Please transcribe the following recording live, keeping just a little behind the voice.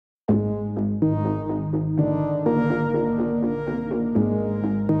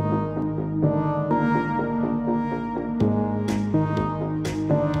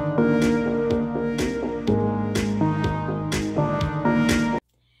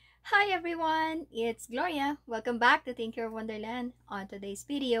Hi everyone, it's Gloria. Welcome back to Think Your Wonderland. On today's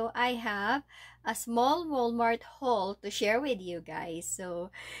video, I have a small Walmart haul to share with you guys.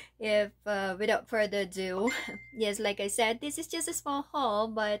 So, if without further ado, yes, like I said, this is just a small haul,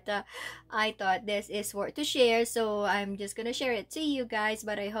 but I thought this is worth to share. So, I'm just gonna share it to you guys,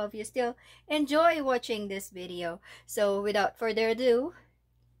 but I hope you still enjoy watching this video. So, without further ado,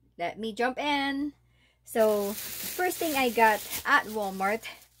 let me jump in. So, first thing I got at Walmart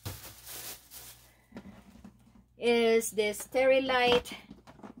is this sterilite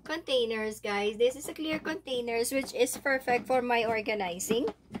containers, guys. This is a clear containers, which is perfect for my organizing.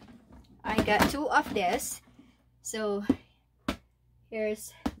 I got 2 of this. So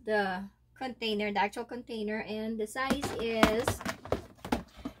here's the container, the actual container, and the size is,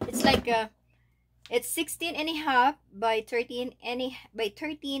 it's like it's 16 and a half by 13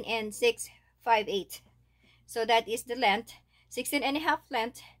 and 6/5/8. So that is the length. 16 and a half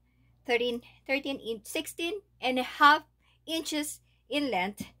length, 16 and a half inches in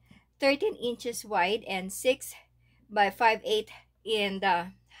length, 13 inches wide, and 6/5/8 in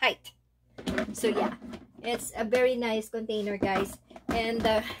the height. So yeah, it's a very nice container, guys, and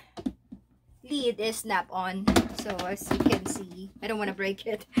the lid is snap on. So as you can see, I don't want to break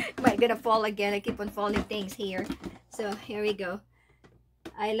it. Might gonna fall again. I keep on falling things here. So here we go.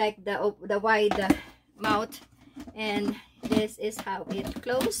 I like the wide mouth, and this is how it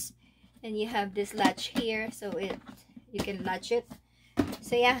closes. And you have this latch here, so you can latch it.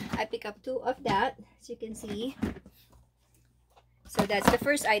 So yeah, I pick up 2 of that, as you can see. So that's the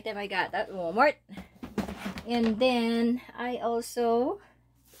first item I got at Walmart. And then I also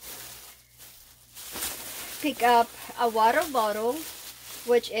pick up a water bottle,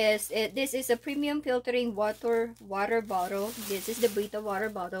 which is this is a premium filtering water bottle. This is the Brita water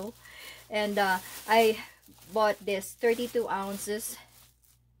bottle, and I bought this 32 ounces.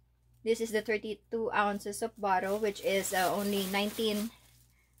 This is the 32 ounces of bottle, which is only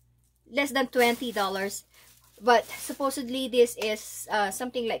less than $20. But supposedly this is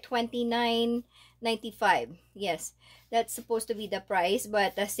something like $29.95. Yes, that's supposed to be the price.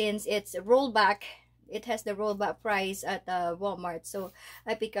 But since it's rollback, it has the rollback price at Walmart. So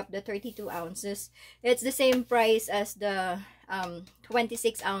I pick up the 32 ounces. It's the same price as the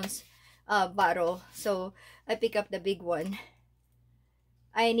 26 ounce bottle. So I pick up the big one.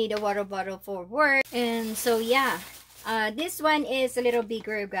 I need a water bottle for work. And so yeah, this one is a little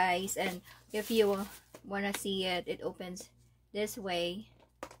bigger, guys, and if you want to see it, it opens this way.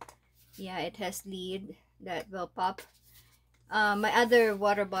 Yeah, it has lid that will pop. My other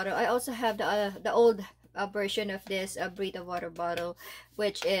water bottle, I also have the old version of this Brita water bottle,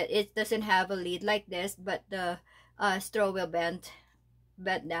 which it doesn't have a lid like this, but the straw will bend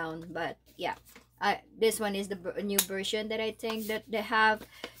down. But yeah, this one is the new version that I think that they have.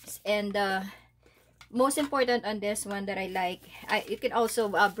 And most important on this one that I like, you can also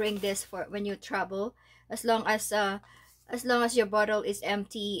bring this for when you travel, as long as your bottle is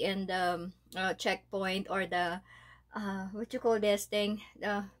empty in the checkpoint, or the what you call this thing,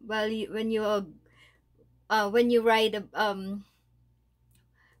 well, when you ride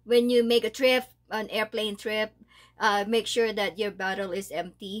when you make a trip, an airplane trip, make sure that your bottle is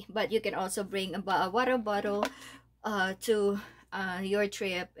empty. But you can also bring a water bottle to your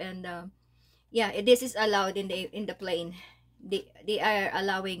trip. And yeah, this is allowed in the plane. They are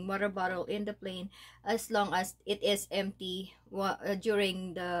allowing water bottle in the plane as long as it is empty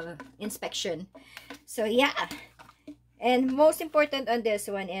during the inspection. So yeah, and most important on this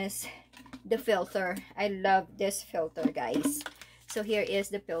one is the filter. I love this filter, guys. So here is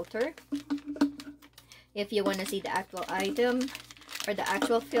the filter. If you want to see the actual item or the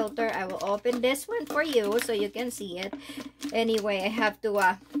actual filter, I will open this one for you so you can see it. Anyway, I have to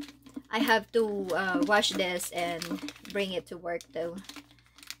wash this and bring it to work though,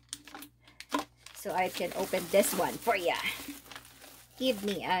 so I can open this one for you. Give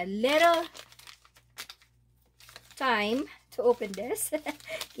me a little time to open this.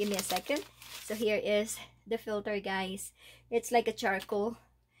 Give me a second. So here is the filter, guys. It's like a charcoal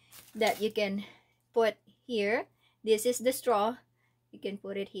that you can put here. This is the straw. You can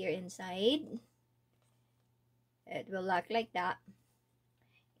put it here inside. It will lock like that.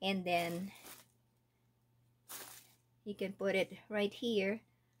 And then you can put it right here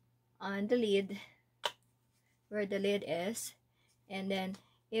on the lid, where the lid is. And then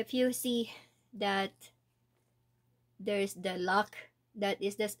if you see that there's the lock, that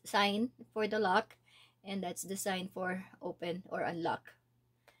is the sign for the lock, and that's the sign for open or unlock.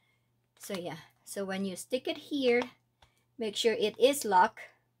 So yeah, so when you stick it here, make sure it is locked.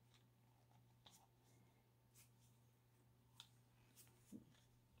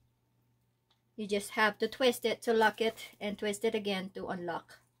 You just have to twist it to lock it and twist it again to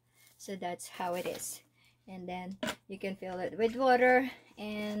unlock. So that's how it is. And then you can fill it with water,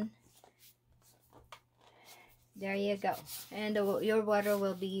 and there you go. And your water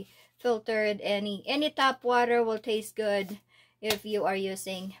will be filtered. Any tap water will taste good if you are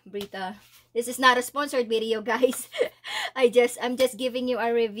using Brita. This is not a sponsored video, guys. I'm just giving you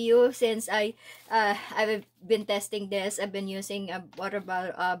a review since I've been testing this. I've been using a water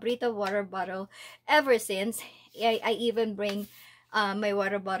bottle, Brita water bottle ever since. I even bring my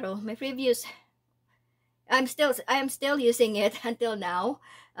water bottle, my previous. I'm still using it until now.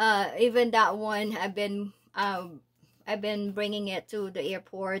 Even that one, I've been bringing it to the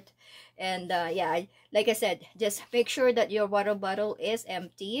airport, and yeah, like I said, just make sure that your water bottle is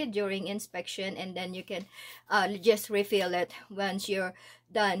empty during inspection, and then you can just refill it once you're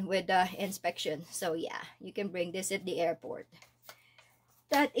done with the inspection. So yeah, you can bring this at the airport.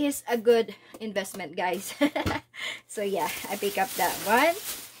 That is a good investment, guys. So yeah, I pick up that one,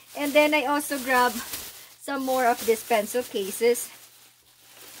 and then I also grab some more of these pencil cases.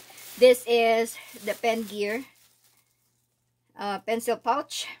 This is the Pen Gear pencil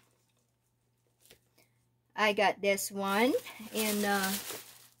pouch. I got this one in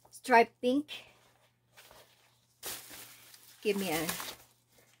striped pink.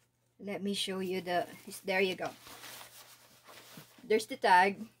 Let me show you there you go. There's the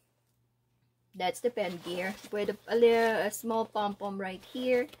tag. That's the Pen Gear with a small pom-pom right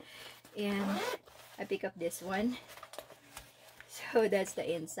here. And I pick up this one. So that's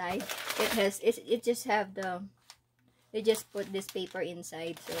the inside. It just have they just put this paper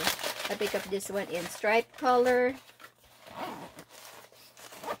inside. So I pick up this one in striped color.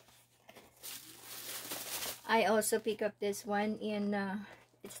 I also pick up this one in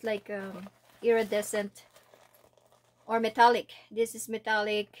it's like iridescent or metallic. This is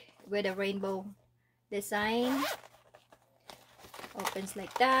metallic with a rainbow design. Opens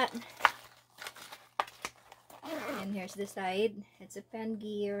like that. And here's the side. It's a Pen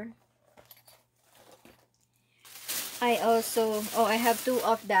Gear. I also, I have two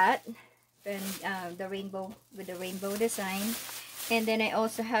of that. And the rainbow with the rainbow design. And then I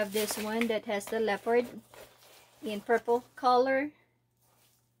also have this one that has the leopard in purple color.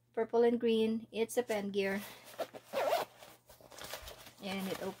 Purple and green. It's a Pen Gear. And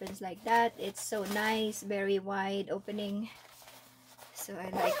it opens like that. It's so nice. Very wide opening. So I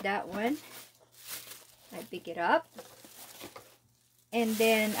like that one. I pick it up. And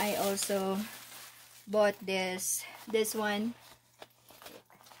then I also bought this one.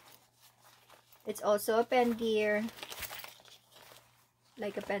 It's also a Pen Gear,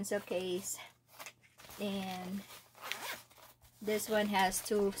 like a pencil case. And this one has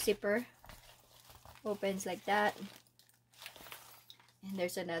two zipper. Opens like that. And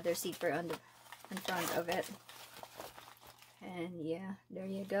there's another zipper on the in front of it. And yeah, there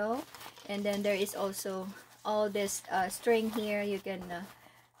you go. And then there is also all this string here. You can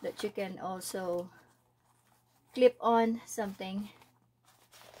that you can also clip on something.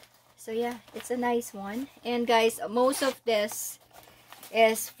 So yeah, it's a nice one. And guys, most of this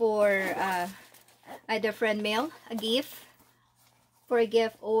is for either friend mail, a gift, for a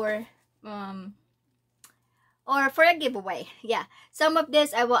gift, or for a giveaway. Yeah, some of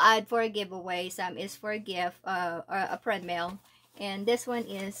this I will add for a giveaway, some is for a gift, or a friend mail, and this one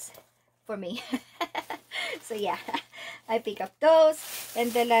is for me. So yeah, I pick up those.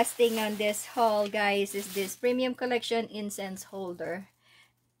 And the last thing on this haul, guys, is this premium collection incense holder.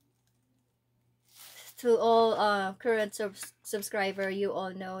 To all current subscriber, you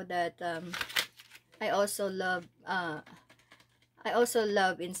all know that I also love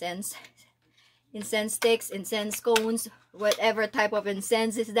incense sticks, incense cones, whatever type of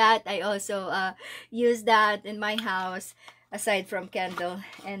incense is that. I also use that in my house aside from candle,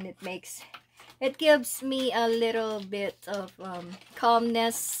 and it gives me a little bit of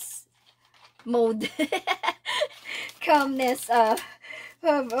calmness mode. Calmness,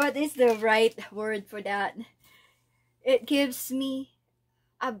 what is the right word for that? It gives me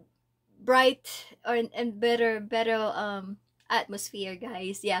a bright and better atmosphere,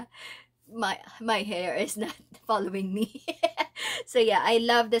 guys. Yeah, my hair is not following me. So yeah, I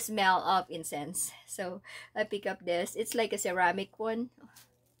love the smell of incense. So I pick up this. It's like a ceramic one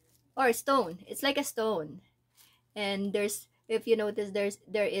or stone. It's like a stone. And there's, if you notice,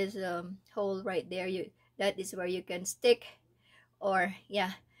 there is a hole right there. That is where you can stick, or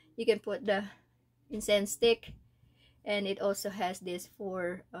yeah, you can put the incense stick. And it also has this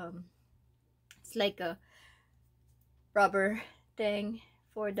for it's like a rubber thing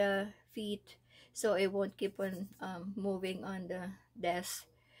for the feet, so it won't keep on moving on the desk.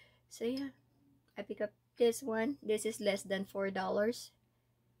 So yeah, I pick up this one. This is less than $4.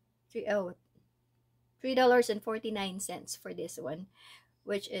 $3.49 for this one,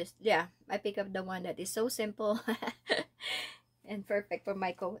 which is, yeah, I pick up the one that is so simple and perfect for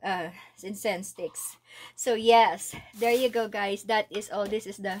my incense sticks. So yes, there you go, guys. That is all. This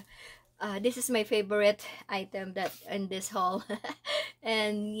is the this is my favorite item that in this haul.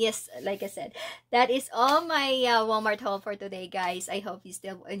 And yes, like I said, that is all my Walmart haul for today, guys. I hope you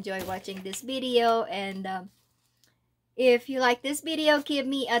still enjoy watching this video, and if you like this video, give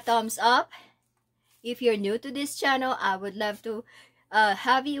me a thumbs up. If you're new to this channel, I would love to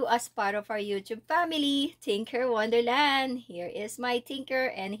have you as part of our YouTube family, Tinker Wonderland. Here is my Tinker,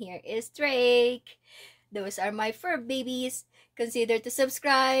 and here is Drake. Those are my fur babies. Consider to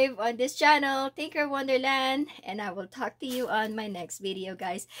subscribe on this channel, Tinker Wonderland, and I will talk to you on my next video,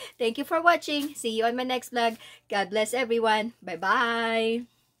 guys. Thank you for watching. See you on my next vlog. God bless everyone.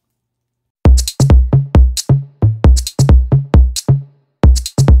 Bye-bye.